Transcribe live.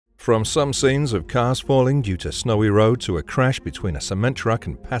From some scenes of cars falling due to snowy road to a crash between a cement truck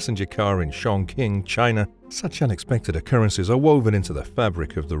and passenger car in Chongqing, China, such unexpected occurrences are woven into the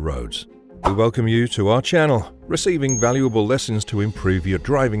fabric of the roads. We welcome you to our channel, receiving valuable lessons to improve your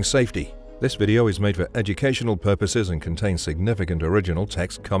driving safety. This video is made for educational purposes and contains significant original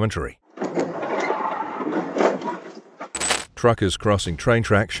text commentary. Truckers crossing train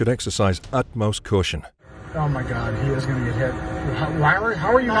tracks should exercise utmost caution. Oh my God, he is going to get hit. How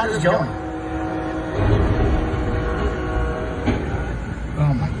are you not going?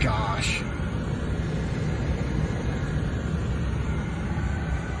 Oh my gosh.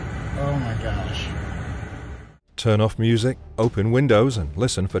 Oh my gosh. Turn off music, open windows and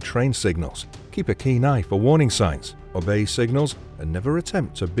listen for train signals. Keep a keen eye for warning signs, obey signals and never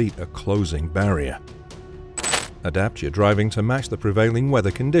attempt to beat a closing barrier. Adapt your driving to match the prevailing weather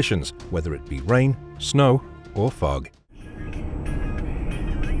conditions, whether it be rain, snow, or fog.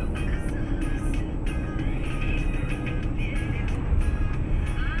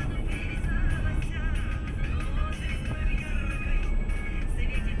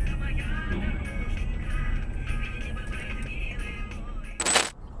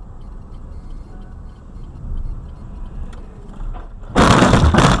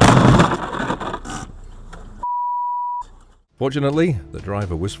 Fortunately, the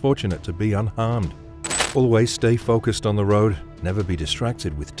driver was fortunate to be unharmed. Always stay focused on the road, never be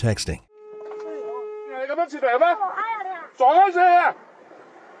distracted with texting.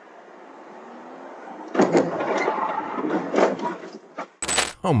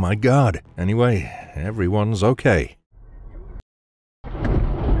 Oh my God! Anyway, everyone's okay.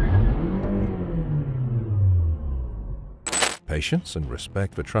 Patience and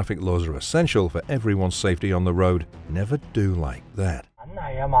respect for traffic laws are essential for everyone's safety on the road. Never do like that.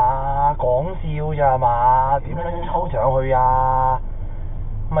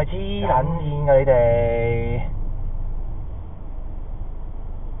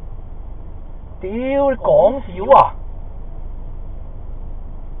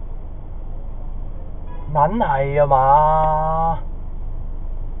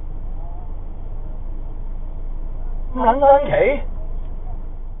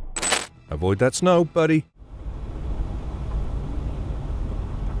 Avoid that snow, buddy.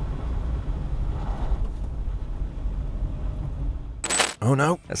 Oh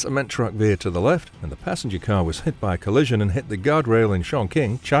no, a cement truck veered to the left and the passenger car was hit by a collision and hit the guardrail in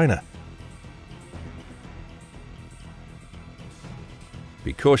Chongqing, China.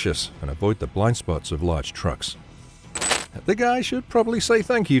 Be cautious and avoid the blind spots of large trucks. The guy should probably say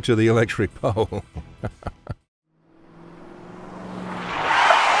thank you to the electric pole.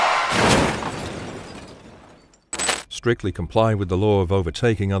 Strictly comply with the law of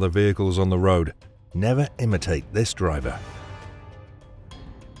overtaking other vehicles on the road. Never imitate this driver.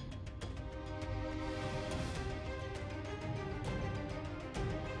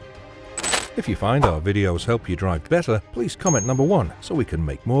 If you find our videos help you drive better, please comment number 1 so we can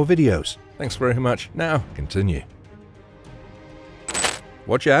make more videos. Thanks very much. Now, continue.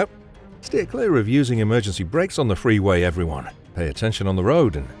 Watch out! Steer clear of using emergency brakes on the freeway, everyone. Pay attention on the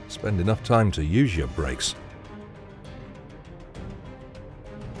road and spend enough time to use your brakes.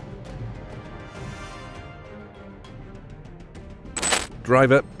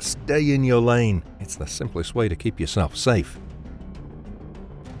 Driver, stay in your lane. It's the simplest way to keep yourself safe.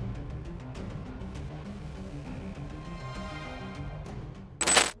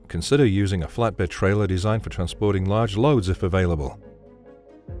 Consider using a flatbed trailer designed for transporting large loads if available.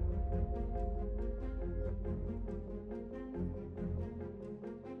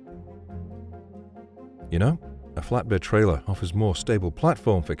 You know, a flatbed trailer offers more stable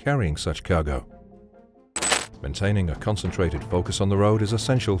platform for carrying such cargo. Maintaining a concentrated focus on the road is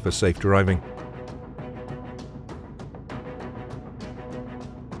essential for safe driving.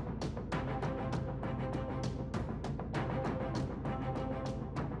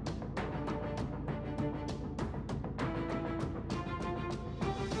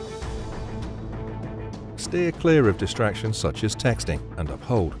 Steer clear of distractions such as texting and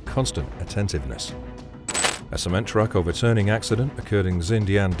uphold constant attentiveness. A cement truck overturning accident occurred in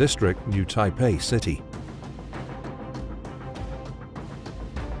Xindian District, New Taipei City.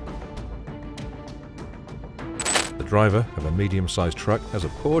 The driver of a medium-sized truck has a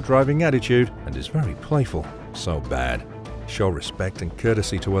poor driving attitude and is very playful. So bad. Show respect and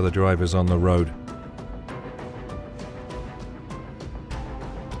courtesy to other drivers on the road.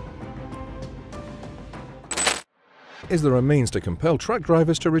 Is there a means to compel truck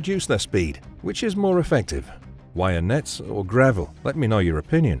drivers to reduce their speed? Which is more effective? Wire nets or gravel? Let me know your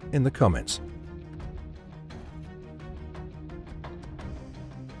opinion in the comments.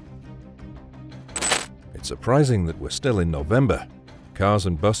 It's surprising that we're still in November. Cars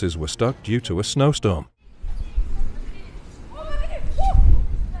and buses were stuck due to a snowstorm.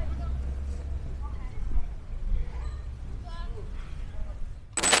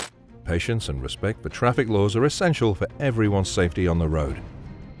 Patience and respect for traffic laws are essential for everyone's safety on the road.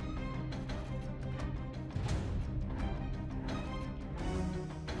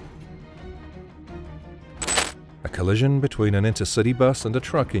 A collision between an intercity bus and a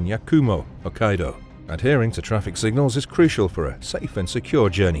truck in Yakumo, Hokkaido. Adhering to traffic signals is crucial for a safe and secure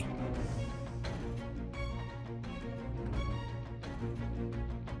journey.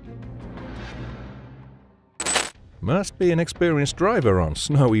 Must be an experienced driver on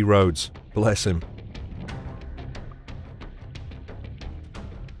snowy roads. Bless him.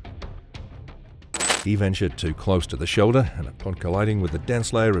 He ventured too close to the shoulder, and upon colliding with the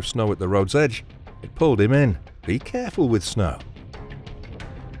dense layer of snow at the road's edge, it pulled him in. Be careful with snow.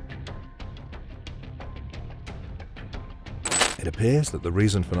 It appears that the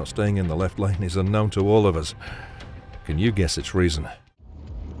reason for not staying in the left lane is unknown to all of us. Can you guess its reason?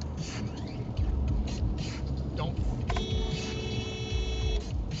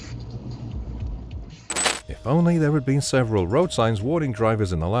 If only there had been several road signs warning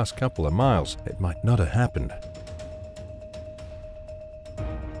drivers in the last couple of miles, it might not have happened.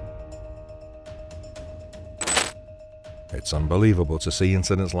 It's unbelievable to see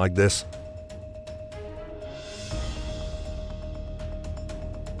incidents like this.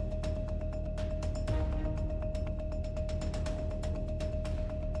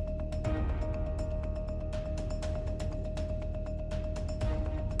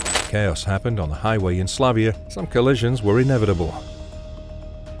 Chaos happened on the highway in Slavia. Some collisions were inevitable.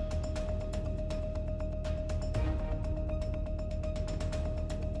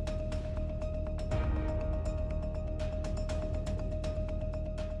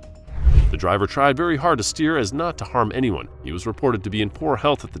 The driver tried very hard to steer as not to harm anyone. He was reported to be in poor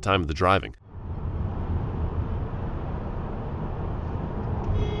health at the time of the driving.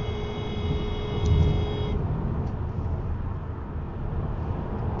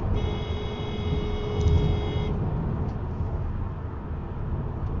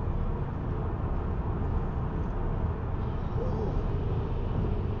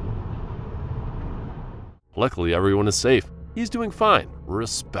 Luckily, everyone is safe. He's doing fine.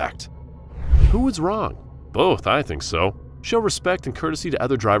 Respect. Who was wrong? Both, I think so. Show respect and courtesy to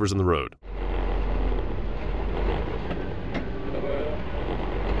other drivers on the road.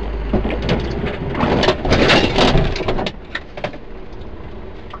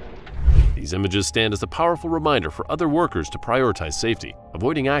 These images stand as a powerful reminder for other workers to prioritize safety,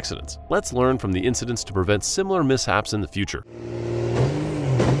 avoiding accidents. Let's learn from the incidents to prevent similar mishaps in the future.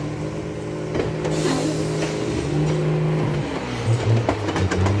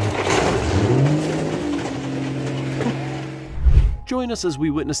 Join us as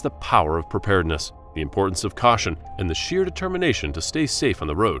we witness the power of preparedness, the importance of caution, and the sheer determination to stay safe on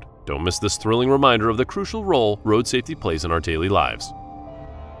the road. Don't miss this thrilling reminder of the crucial role road safety plays in our daily lives.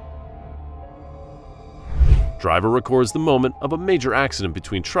 Driver records the moment of a major accident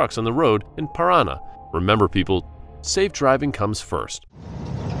between trucks on the road in Paraná. Remember, people, safe driving comes first.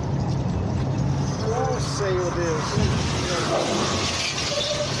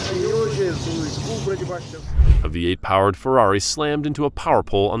 A V8-powered Ferrari slammed into a power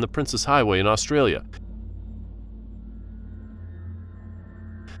pole on the Princess Highway in Australia.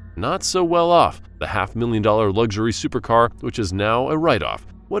 Not so well off, the $500,000 luxury supercar, which is now a write-off.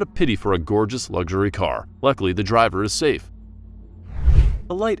 What a pity for a gorgeous luxury car. Luckily, the driver is safe.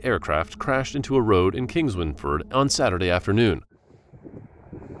 A light aircraft crashed into a road in Kingswinford on Saturday afternoon.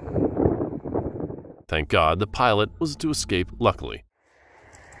 Thank God the pilot was to escape luckily.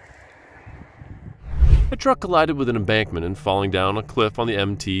 A truck collided with an embankment and falling down a cliff on the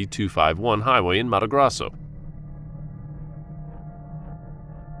MT-251 highway in Mato Grosso.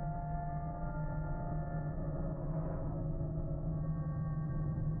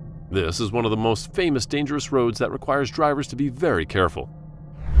 This is one of the most famous dangerous roads that requires drivers to be very careful.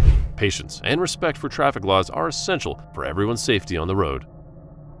 Patience and respect for traffic laws are essential for everyone's safety on the road.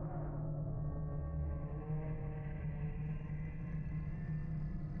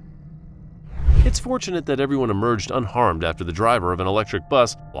 It's fortunate that everyone emerged unharmed after the driver of an electric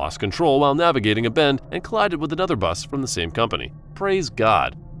bus lost control while navigating a bend and collided with another bus from the same company. Praise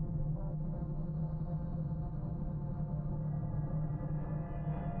God!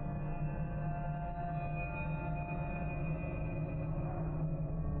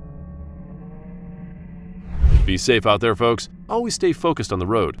 Be safe out there, folks. Always stay focused on the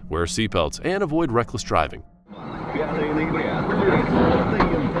road, wear seatbelts, and avoid reckless driving. 5 ноября.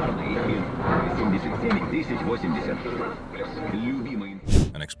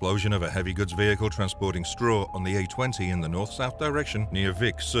 An explosion of a heavy goods vehicle transporting straw on the A20 in the north-south direction near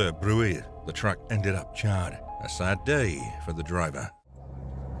Vic-sur-Bruille. The truck ended up charred. A sad day for the driver.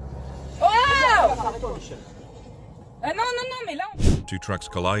 Two trucks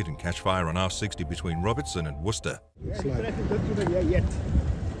collide and catch fire on R60 between Robertson and Worcester.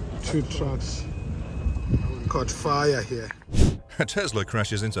 Two trucks caught fire here. A Tesla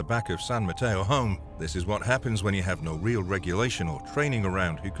crashes into back of San Mateo home. This is what happens when you have no real regulation or training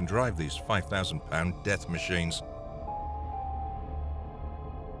around who can drive these 5,000-pound death machines.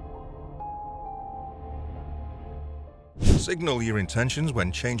 Signal your intentions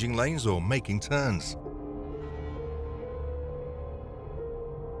when changing lanes or making turns.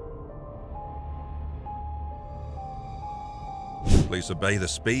 Please obey the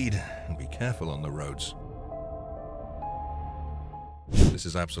speed and be careful on the roads. This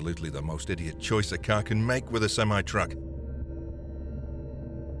is absolutely the most idiot choice a car can make with a semi-truck.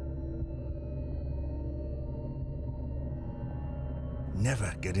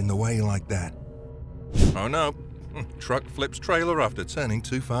 Never get in the way like that. Oh no, truck flips trailer after turning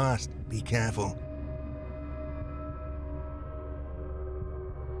too fast. Be careful.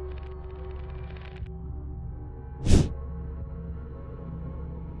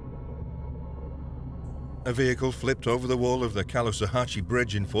 A vehicle flipped over the wall of the Caloosahatchee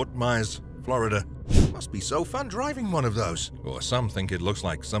Bridge in Fort Myers, Florida. Must be so fun driving one of those. Or some think it looks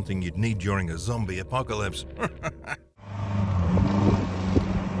like something you'd need during a zombie apocalypse.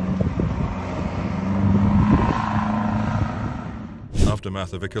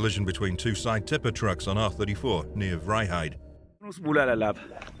 Aftermath of a collision between two side tipper trucks on R34 near Vryheid.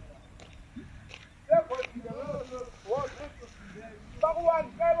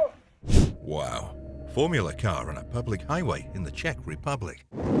 Wow. Formula car on a public highway in the Czech Republic.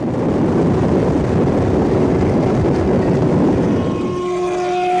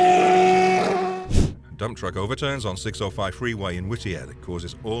 Dump truck overturns on 605 freeway in Whittier that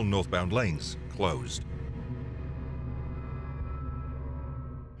causes all northbound lanes closed.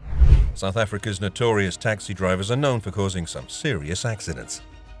 South Africa's notorious taxi drivers are known for causing some serious accidents.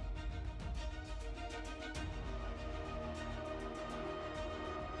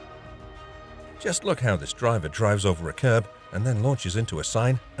 Just look how this driver drives over a curb and then launches into a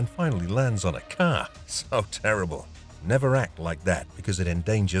sign and finally lands on a car. So terrible. Never act like that because it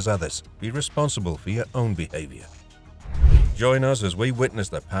endangers others. Be responsible for your own behavior. Join us as we witness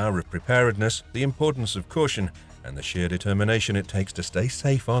the power of preparedness, the importance of caution, and the sheer determination it takes to stay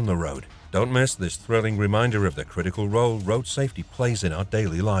safe on the road. Don't miss this thrilling reminder of the critical role road safety plays in our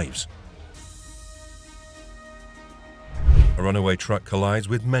daily lives. A runaway truck collides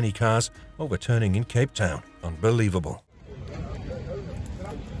with many cars, overturning in Cape Town. Unbelievable.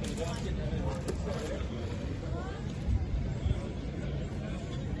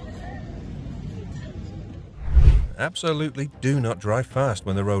 Absolutely do not drive fast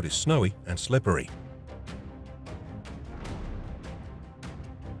when the road is snowy and slippery.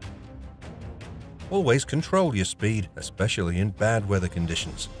 Always control your speed, especially in bad weather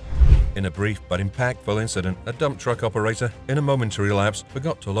conditions. In a brief but impactful incident, a dump truck operator, in a momentary lapse,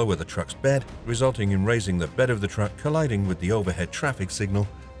 forgot to lower the truck's bed, resulting in raising the bed of the truck colliding with the overhead traffic signal,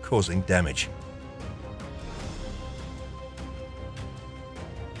 causing damage.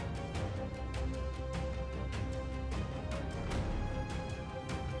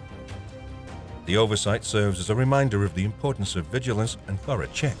 The oversight serves as a reminder of the importance of vigilance and thorough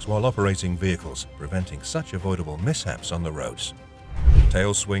checks while operating vehicles, preventing such avoidable mishaps on the roads.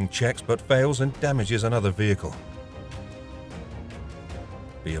 Tail swing checks but fails and damages another vehicle.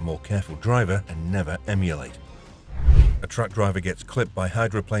 Be a more careful driver and never emulate. A truck driver gets clipped by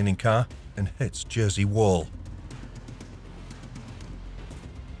hydroplaning car and hits Jersey wall.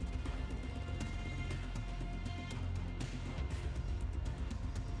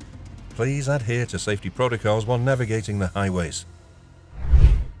 Please adhere to safety protocols while navigating the highways.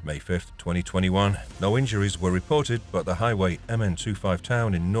 May 5th, 2021, no injuries were reported, but the highway MN25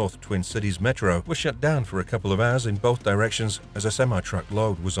 town in North Twin Cities Metro was shut down for a couple of hours in both directions as a semi-truck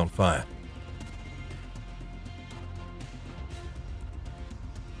load was on fire.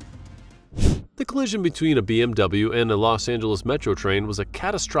 The collision between a BMW and a Los Angeles Metro train was a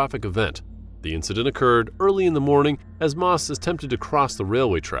catastrophic event. The incident occurred early in the morning as Moss attempted to cross the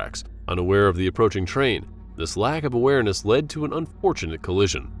railway tracks, unaware of the approaching train. This lack of awareness led to an unfortunate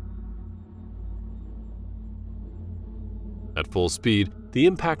collision. At full speed, the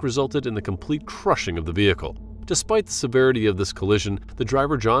impact resulted in the complete crushing of the vehicle. Despite the severity of this collision, the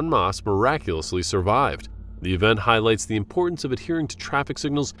driver John Moss miraculously survived. The event highlights the importance of adhering to traffic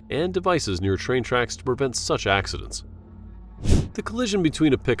signals and devices near train tracks to prevent such accidents. The collision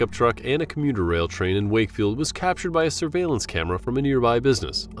between a pickup truck and a commuter rail train in Wakefield was captured by a surveillance camera from a nearby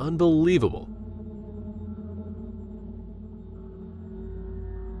business. Unbelievable.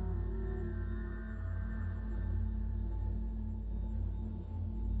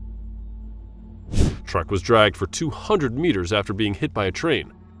 Truck was dragged for 200 meters after being hit by a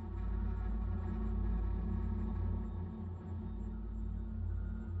train.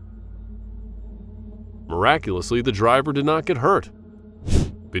 Miraculously, the driver did not get hurt.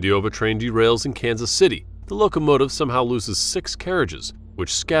 Video of a train derails in Kansas City. The locomotive somehow loses 6 carriages,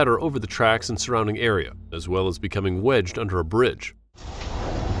 which scatter over the tracks and surrounding area, as well as becoming wedged under a bridge.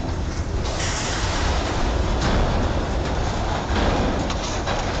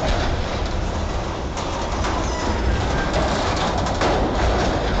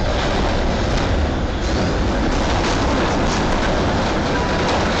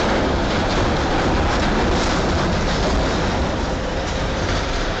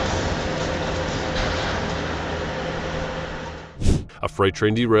 A freight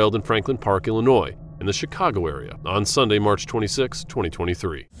train derailed in Franklin Park, Illinois, in the Chicago area on Sunday, March 26,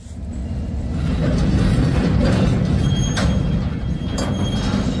 2023.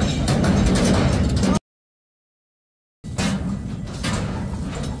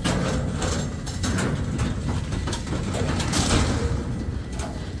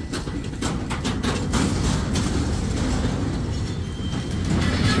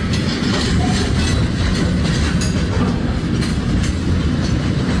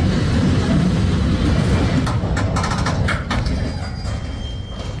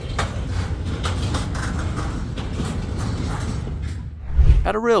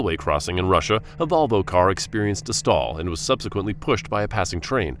 At a railway crossing in Russia, a Volvo car experienced a stall and was subsequently pushed by a passing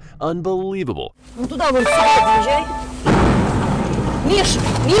train. Unbelievable.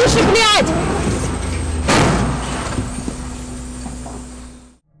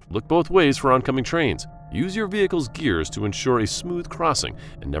 Look both ways for oncoming trains. Use your vehicle's gears to ensure a smooth crossing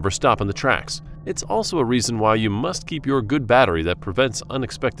and never stop on the tracks. It's also a reason why you must keep your good battery that prevents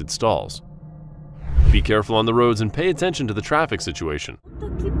unexpected stalls. Be careful on the roads and pay attention to the traffic situation. Do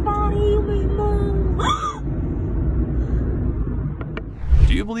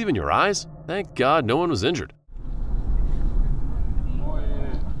you believe in your eyes? Thank God no one was injured.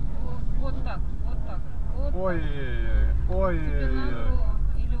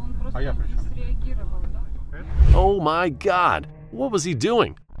 Oh my God! What was he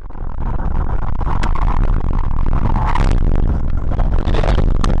doing?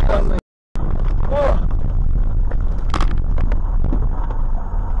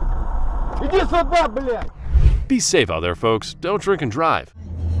 Be safe out there, folks. Don't drink and drive.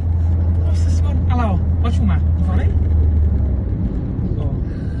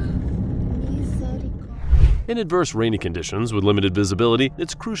 In adverse rainy conditions with limited visibility,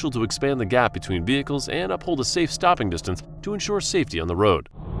 it's crucial to expand the gap between vehicles and uphold a safe stopping distance to ensure safety on the road.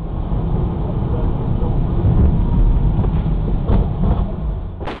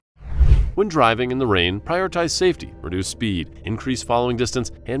 When driving in the rain, prioritize safety, reduce speed, increase following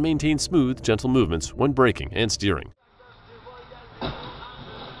distance, and maintain smooth, gentle movements when braking and steering.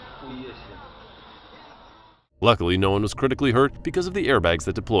 Luckily, no one was critically hurt because of the airbags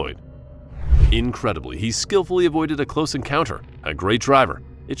that deployed. Incredibly, he skillfully avoided a close encounter. A great driver.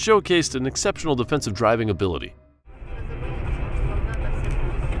 It showcased an exceptional defensive driving ability.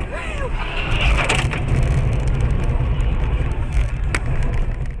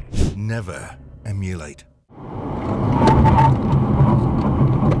 Never emulate.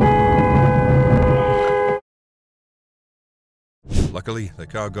 Luckily, the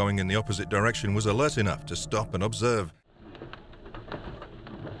car going in the opposite direction was alert enough to stop and observe.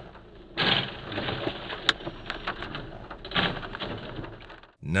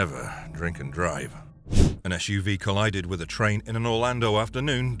 Never drink and drive. An SUV collided with a train in an Orlando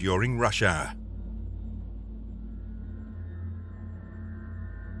afternoon during rush hour.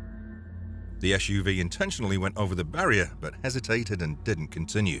 The SUV intentionally went over the barrier but hesitated and didn't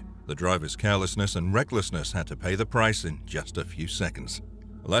continue. The driver's carelessness and recklessness had to pay the price in just a few seconds.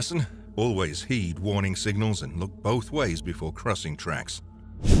 Lesson: always heed warning signals and look both ways before crossing tracks.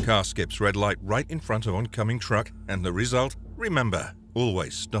 Car skips red light right in front of oncoming truck, and the result? Remember,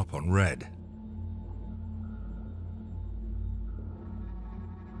 always stop on red.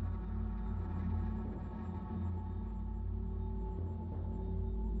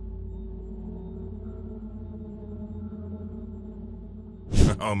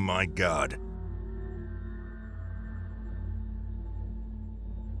 Oh my God.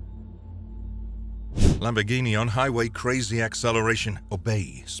 Lamborghini on highway, crazy acceleration.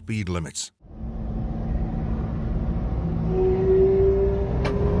 Obey speed limits.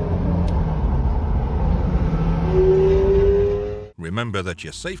 Remember that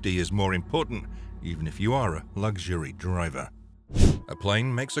your safety is more important, even if you are a luxury driver. A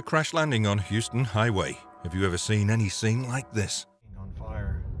plane makes a crash landing on Houston Highway. Have you ever seen any scene like this? On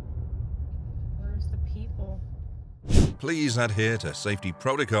fire. Where's the people? Please adhere to safety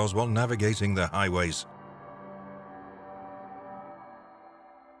protocols while navigating the highways.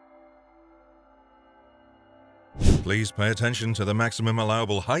 Please pay attention to the maximum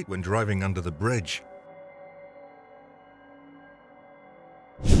allowable height when driving under the bridge.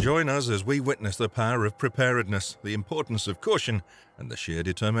 Join us as we witness the power of preparedness, the importance of caution, and the sheer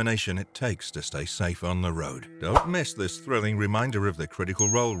determination it takes to stay safe on the road. Don't miss this thrilling reminder of the critical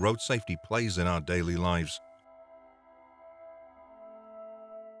role road safety plays in our daily lives.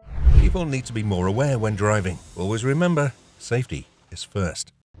 People need to be more aware when driving. Always remember, safety is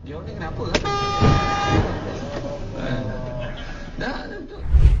first.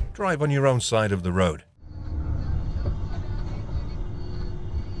 Drive on your own side of the road.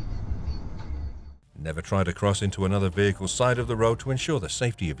 Never try to cross into another vehicle's side of the road to ensure the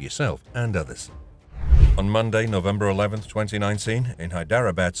safety of yourself and others. On Monday, November 11, 2019, in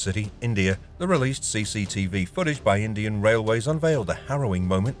Hyderabad City, India, the released CCTV footage by Indian Railways unveiled a harrowing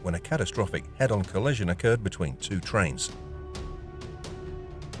moment when a catastrophic head-on collision occurred between two trains.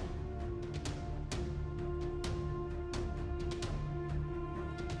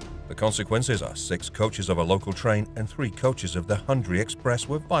 The consequences are 6 coaches of a local train and 3 coaches of the Hundrey Express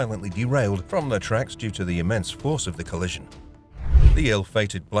were violently derailed from their tracks due to the immense force of the collision. The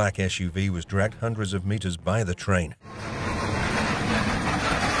ill-fated black SUV was dragged hundreds of meters by the train.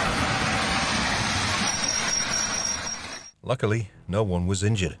 Luckily, no one was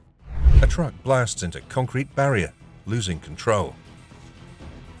injured. A truck blasts into concrete barrier, losing control.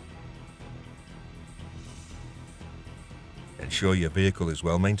 Ensure your vehicle is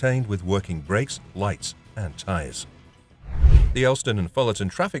well maintained with working brakes, lights, and tires. The Elston and Fullerton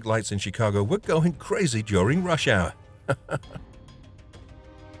traffic lights in Chicago were going crazy during rush hour.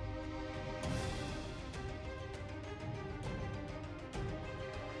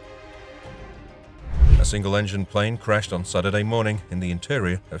 A single-engine plane crashed on Saturday morning in the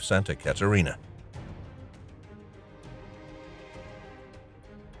interior of Santa Catarina.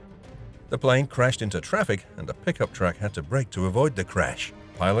 The plane crashed into traffic and a pickup truck had to brake to avoid the crash.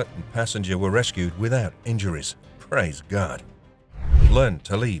 Pilot and passenger were rescued without injuries. Praise God. Learn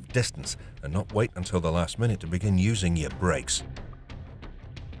to leave distance and not wait until the last minute to begin using your brakes.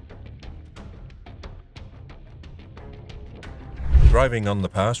 Driving on the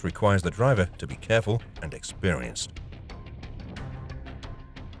pass requires the driver to be careful and experienced.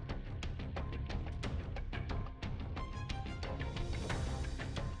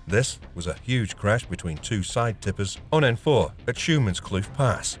 This was a huge crash between 2 side tippers on N4 at Schuman's Kloof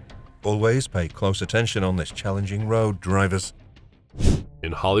Pass. Always pay close attention on this challenging road, drivers.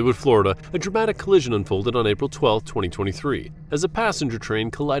 In Hollywood, Florida, a dramatic collision unfolded on April 12, 2023, as a passenger train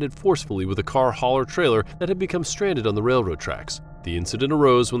collided forcefully with a car hauler trailer that had become stranded on the railroad tracks. The incident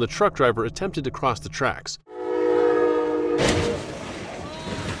arose when the truck driver attempted to cross the tracks.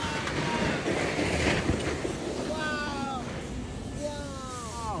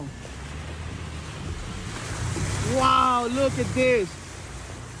 Wow, look at this.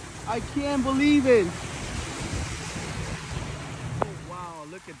 I can't believe it. Oh, wow,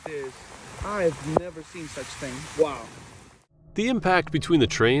 look at this. I've never seen such thing. Wow. The impact between the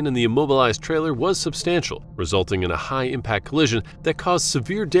train and the immobilized trailer was substantial, resulting in a high-impact collision that caused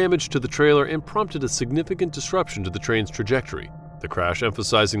severe damage to the trailer and prompted a significant disruption to the train's trajectory. The crash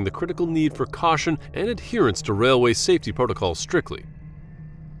emphasizing the critical need for caution and adherence to railway safety protocols strictly.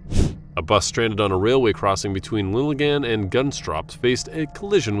 A bus stranded on a railway crossing between Lilligan and Gunstrops faced a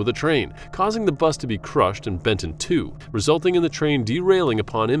collision with a train, causing the bus to be crushed and bent in 2, resulting in the train derailing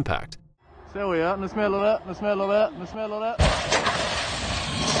upon impact. There we are, in the smell of that, in the smell of that, in the smell of that.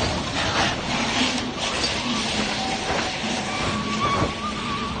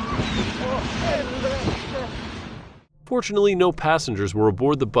 Fortunately, no passengers were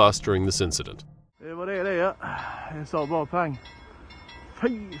aboard the bus during this incident.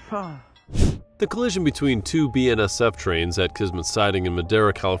 The collision between 2 BNSF trains at Kismet Siding in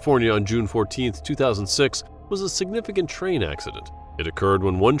Madera, California on June 14, 2006 was a significant train accident. It occurred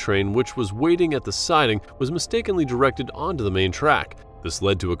when one train, which was waiting at the siding, was mistakenly directed onto the main track. This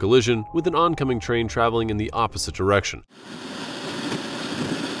led to a collision with an oncoming train traveling in the opposite direction.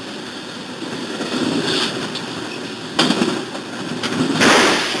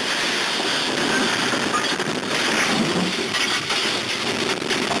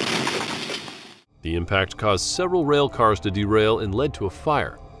 The impact caused several rail cars to derail and led to a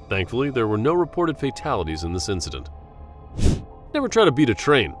fire. Thankfully, there were no reported fatalities in this incident. Never try to beat a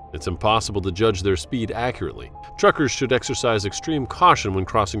train. It's impossible to judge their speed accurately. Truckers should exercise extreme caution when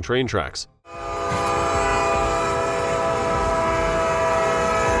crossing train tracks.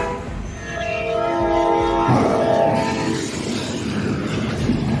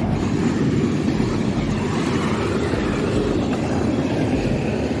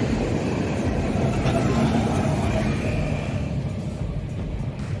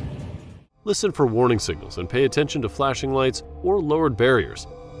 Listen for warning signals and pay attention to flashing lights or lowered barriers.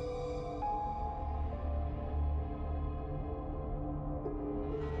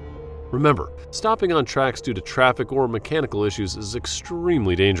 Remember, stopping on tracks due to traffic or mechanical issues is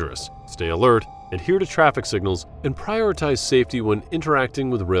extremely dangerous. Stay alert, adhere to traffic signals, and prioritize safety when interacting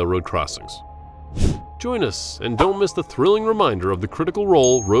with railroad crossings. Join us and don't miss the thrilling reminder of the critical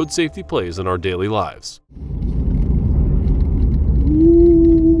role road safety plays in our daily lives.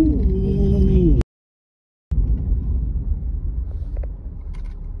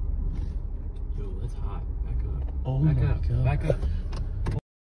 Back up.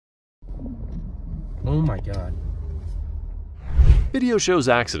 Oh my God. Video shows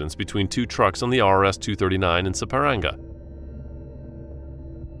accidents between two trucks on the RS 239 in Saparanga.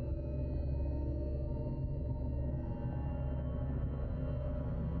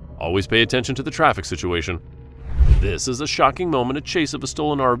 Always pay attention to the traffic situation. This is a shocking moment. A chase of a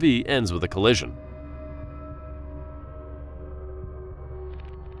stolen RV ends with a collision.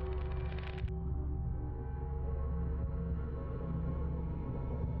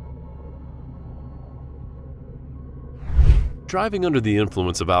 Driving under the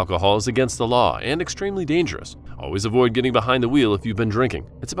influence of alcohol is against the law and extremely dangerous. Always avoid getting behind the wheel if you've been drinking.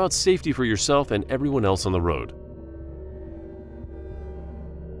 It's about safety for yourself and everyone else on the road.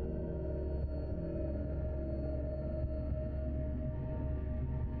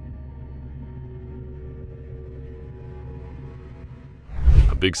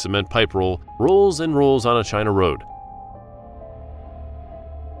 A big cement pipe roll rolls and rolls on a China road.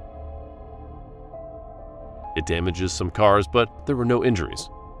 It damages some cars, but there were no injuries.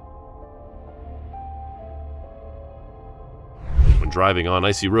 When driving on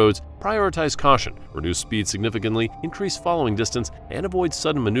icy roads, prioritize caution, reduce speed significantly, increase following distance, and avoid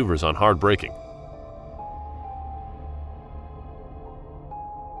sudden maneuvers on hard braking.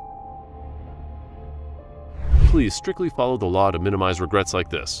 Please strictly follow the law to minimize regrets like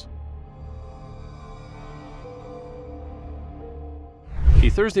this. A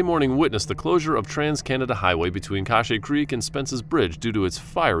Thursday morning witnessed the closure of Trans-Canada Highway between Cache Creek and Spence's Bridge due to its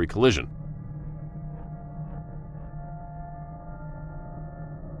fiery collision.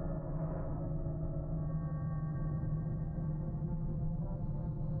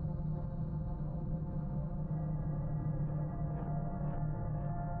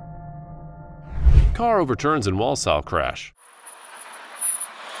 Car overturns in Walsall crash.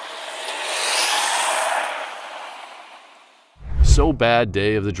 So bad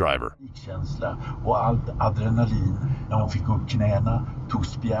day of the driver.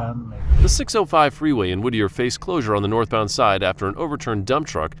 The 605 freeway in Whittier faced closure on the northbound side after an overturned dump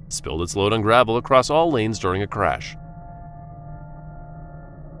truck spilled its load on gravel across all lanes during a crash.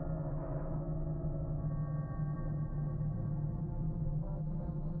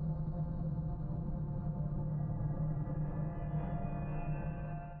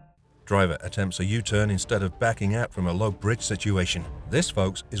 Driver attempts a U-turn instead of backing out from a low bridge situation. This,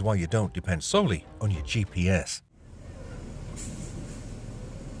 folks, is why you don't depend solely on your GPS.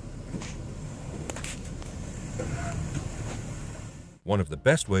 One of the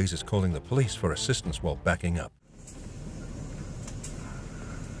best ways is calling the police for assistance while backing up.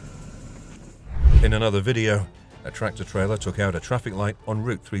 In another video, a tractor-trailer took out a traffic light on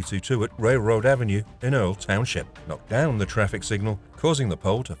Route 322 at Railroad Avenue in Earl Township, knocked down the traffic signal, causing the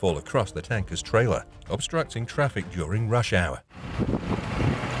pole to fall across the tanker's trailer, obstructing traffic during rush hour.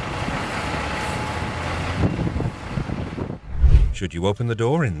 Should you open the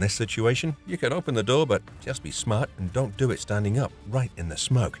door in this situation? You can open the door, but just be smart and don't do it standing up right in the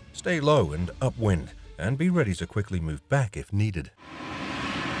smoke. Stay low and upwind, and be ready to quickly move back if needed.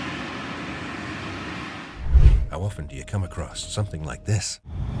 How often do you come across something like this?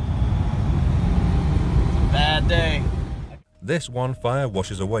 Bad day. This one fire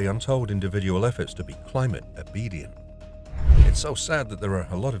washes away untold individual efforts to be climate obedient. It's so sad that there are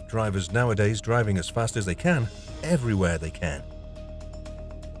a lot of drivers nowadays driving as fast as they can, everywhere they can.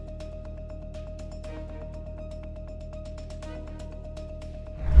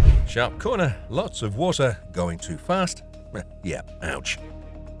 Sharp corner, lots of water, going too fast. Yeah, ouch.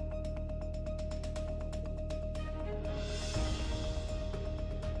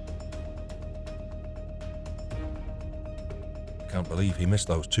 Can't believe he missed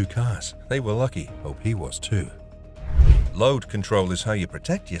those 2 cars. They were lucky. Hope he was too. Load control is how you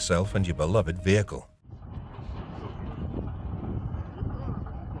protect yourself and your beloved vehicle.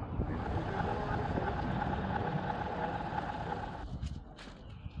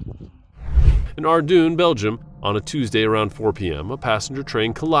 In Ardoon, Belgium, on a Tuesday around 4 p.m., a passenger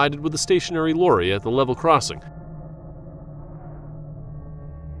train collided with a stationary lorry at the level crossing.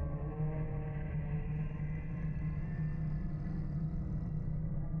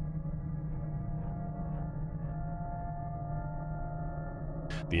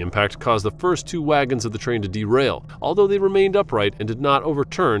 The impact caused the first 2 wagons of the train to derail, although they remained upright and did not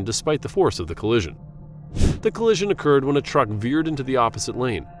overturn despite the force of the collision. The collision occurred when a truck veered into the opposite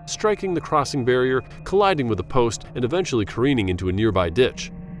lane, striking the crossing barrier, colliding with a post, and eventually careening into a nearby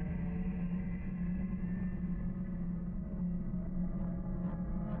ditch.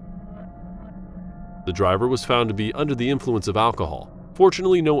 The driver was found to be under the influence of alcohol.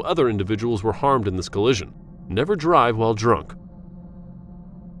 Fortunately, no other individuals were harmed in this collision. Never drive while drunk.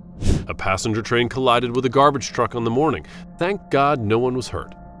 A passenger train collided with a garbage truck on the morning. Thank God no one was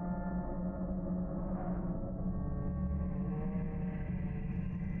hurt.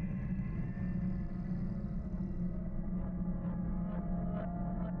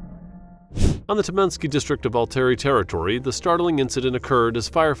 On the Temensky district of Alteri Territory, the startling incident occurred as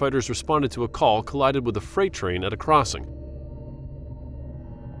firefighters responded to a call collided with a freight train at a crossing.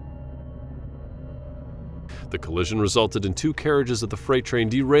 The collision resulted in 2 carriages of the freight train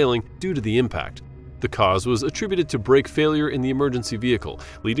derailing due to the impact. The cause was attributed to brake failure in the emergency vehicle,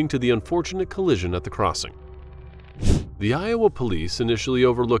 leading to the unfortunate collision at the crossing. The Iowa police initially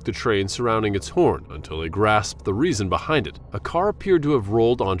overlooked the train surrounding its horn until they grasped the reason behind it. A car appeared to have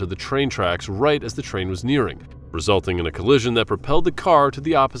rolled onto the train tracks right as the train was nearing, resulting in a collision that propelled the car to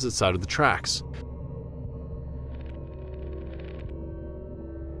the opposite side of the tracks.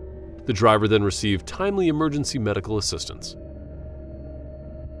 The driver then received timely emergency medical assistance.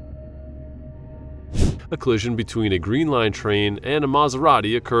 A collision between a Green Line train and a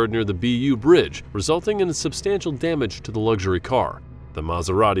Maserati occurred near the BU Bridge, resulting in substantial damage to the luxury car. The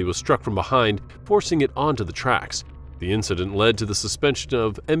Maserati was struck from behind, forcing it onto the tracks. The incident led to the suspension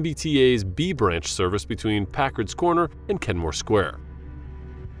of MBTA's B branch service between Packard's Corner and Kenmore Square.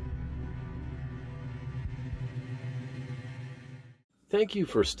 Thank you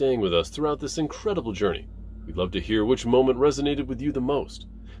for staying with us throughout this incredible journey. We'd love to hear which moment resonated with you the most.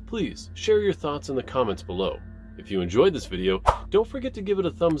 Please share your thoughts in the comments below. If you enjoyed this video, don't forget to give it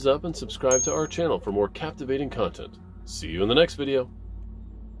a thumbs up and subscribe to our channel for more captivating content. See you in the next video.